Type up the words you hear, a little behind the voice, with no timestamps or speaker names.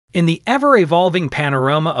In the ever-evolving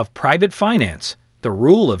panorama of private finance, the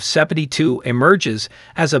Rule of 72 emerges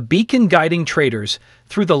as a beacon guiding traders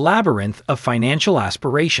through the labyrinth of financial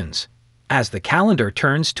aspirations. As the calendar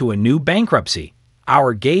turns to a new bankruptcy,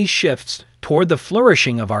 our gaze shifts toward the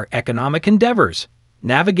flourishing of our economic endeavors.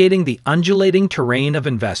 Navigating the undulating terrain of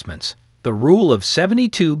investments, the Rule of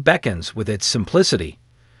 72 beckons with its simplicity,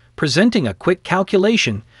 presenting a quick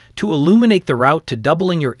calculation to illuminate the route to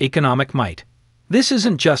doubling your economic might. This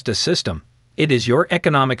isn't just a system, it is your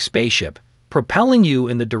economic spaceship, propelling you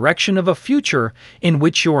in the direction of a future in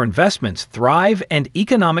which your investments thrive and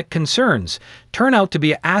economic concerns turn out to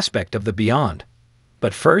be an aspect of the beyond.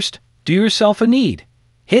 But first, do yourself a need.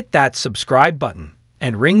 Hit that subscribe button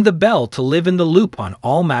and ring the bell to live in the loop on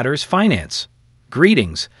all matters finance.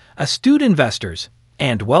 Greetings, astute investors,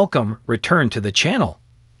 and welcome return to the channel.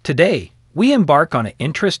 Today, we embark on an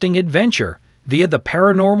interesting adventure via the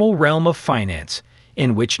paranormal realm of finance,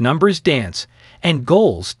 in which numbers dance and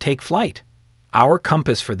goals take flight. Our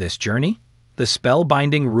compass for this journey? The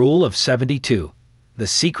spellbinding Rule of 72, the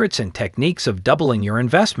secrets and techniques of doubling your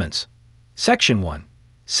investments. Section 1.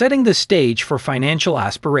 Setting the stage for financial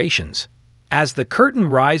aspirations. As the curtain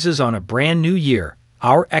rises on a brand new year,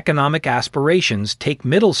 our economic aspirations take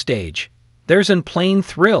middle stage. There's a plain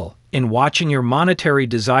thrill in watching your monetary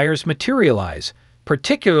desires materialize,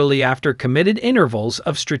 particularly after committed intervals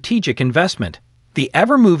of strategic investment. The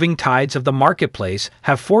ever-moving tides of the marketplace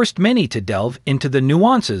have forced many to delve into the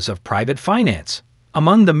nuances of private finance.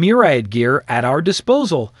 Among the myriad gear at our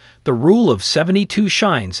disposal, the Rule of 72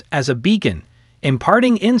 shines as a beacon,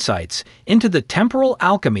 imparting insights into the temporal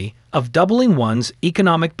alchemy of doubling one's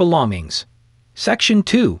economic belongings. Section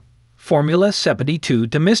 2. Formula 72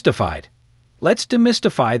 Demystified. Let's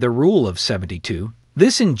demystify the Rule of 72.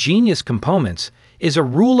 This ingenious component is a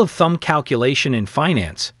rule of thumb calculation in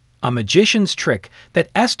finance, a magician's trick that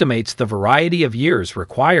estimates the variety of years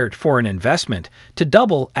required for an investment to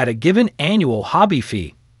double at a given annual hobby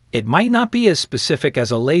fee. It might not be as specific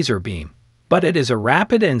as a laser beam, but it is a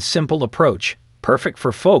rapid and simple approach, perfect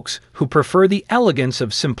for folks who prefer the elegance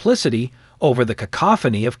of simplicity over the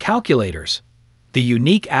cacophony of calculators. The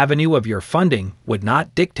unique avenue of your funding would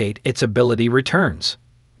not dictate its ability returns.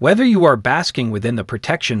 Whether you are basking within the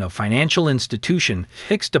protection of financial institution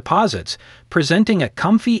fixed deposits presenting a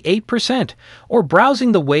comfy 8% or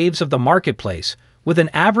browsing the waves of the marketplace with an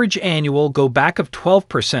average annual go-back of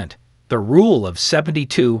 12%, the Rule of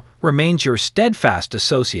 72 remains your steadfast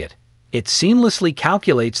associate. It seamlessly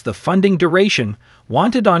calculates the funding duration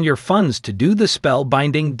wanted on your funds to do the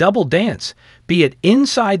spell-binding double dance, be it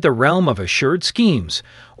inside the realm of assured schemes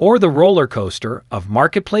or the roller coaster of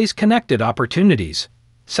marketplace-connected opportunities.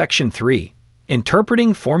 Section 3.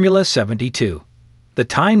 Interpreting Formula 72. The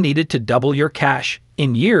time needed to double your cash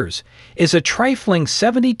in years is a trifling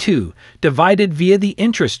 72 divided via the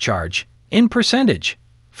interest charge in percentage.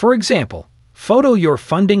 For example, photo your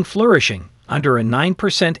funding flourishing under a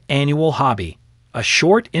 9% annual hobby, a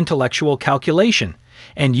short intellectual calculation,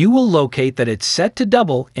 and you will locate that it's set to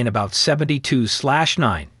double in about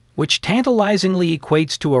 72/9, which tantalizingly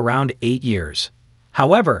equates to around 8 years.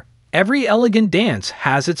 However, every elegant dance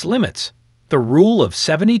has its limits. The Rule of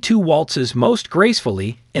 72 waltzes most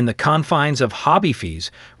gracefully in the confines of hobby fees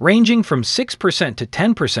ranging from 6% to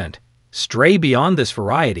 10%. Stray beyond this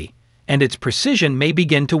variety, and its precision may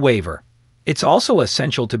begin to waver. It's also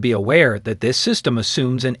essential to be aware that this system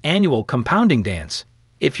assumes an annual compounding dance.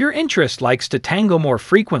 If your interest likes to tango more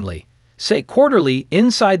frequently, say quarterly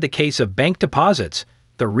inside the case of bank deposits,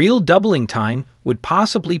 the real doubling time would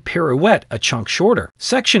possibly pirouette a chunk shorter.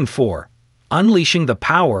 Section 4. Unleashing the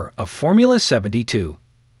power of Formula 72.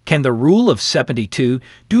 Can the Rule of 72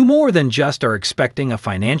 do more than just are expecting a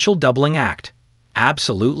financial doubling act?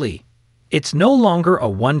 Absolutely. It's no longer a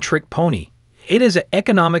one-trick pony. It is an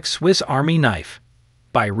economic Swiss Army knife.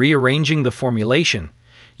 By rearranging the formulation,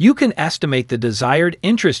 you can estimate the desired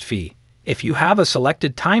interest fee if you have a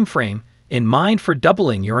selected time frame in mind for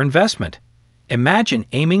doubling your investment. Imagine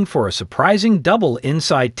aiming for a surprising double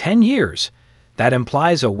inside 10 years. That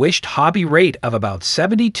implies a wished hobby rate of about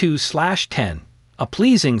 72/10, a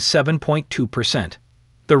pleasing 7.2%.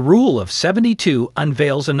 The Rule of 72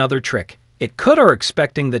 unveils another trick. It could are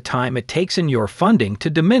expecting the time it takes in your funding to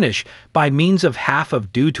diminish by means of half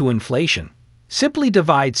of due to inflation. Simply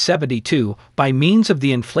divide 72 by means of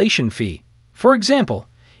the inflation fee. For example,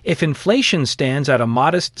 if inflation stands at a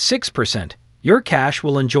modest 6%, your cash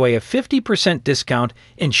will enjoy a 50% discount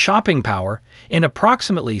in shopping power in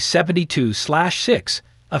approximately 72/6,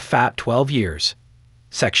 a fat 12 years.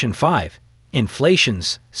 Section 5.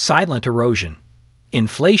 Inflation's silent erosion.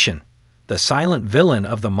 Inflation, the silent villain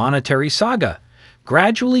of the monetary saga,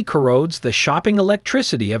 gradually corrodes the shopping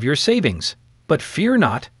electricity of your savings. But fear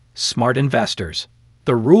not, smart investors.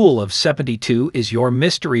 The Rule of 72 is your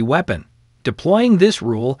mystery weapon. Deploying this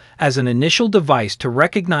rule as an initial device to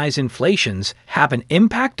recognize inflation's have an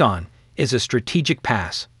impact on is a strategic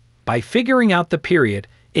pass. By figuring out the period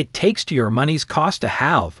it takes to your money's cost to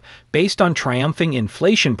halve based on triumphing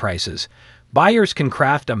inflation prices, buyers can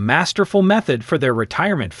craft a masterful method for their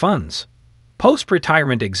retirement funds.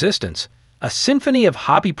 Post-retirement existence, a symphony of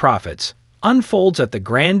hobby profits, unfolds at the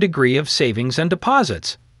grand degree of savings and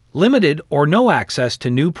deposits. Limited or no access to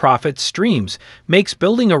new profit streams makes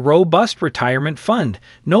building a robust retirement fund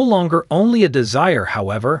no longer only a desire,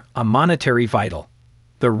 however, a monetary vital.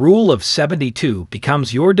 The Rule of 72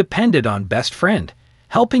 becomes your dependent-on best friend,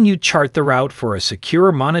 helping you chart the route for a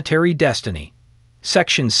secure monetary destiny.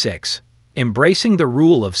 Section 6. Embracing the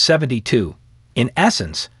Rule of 72. In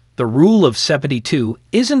essence, the Rule of 72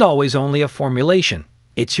 isn't always only a formulation.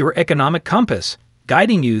 It's your economic compass,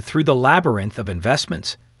 guiding you through the labyrinth of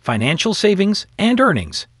investments, financial savings, and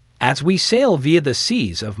earnings. As we sail via the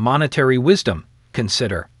seas of monetary wisdom,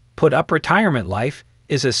 consider, Put Up Retirement Life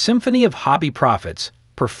is a symphony of hobby profits,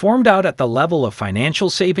 performed out at the level of financial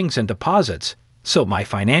savings and deposits. So, my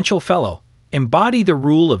financial fellow, embody the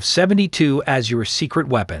Rule of 72 as your secret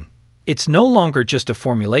weapon. It's no longer just a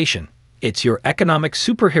formulation. It's your economic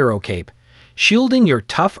superhero cape, shielding your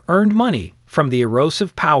tough-earned money from the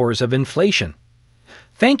erosive powers of inflation.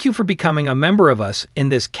 Thank you for becoming a member of us in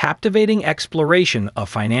this captivating exploration of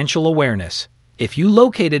financial awareness. If you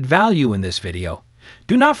located value in this video,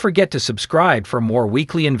 do not forget to subscribe for more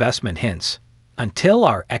weekly investment hints. Until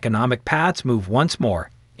our economic paths move once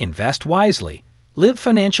more, invest wisely, live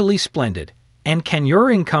financially splendid, and can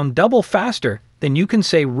your income double faster than you can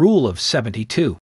say Rule of 72?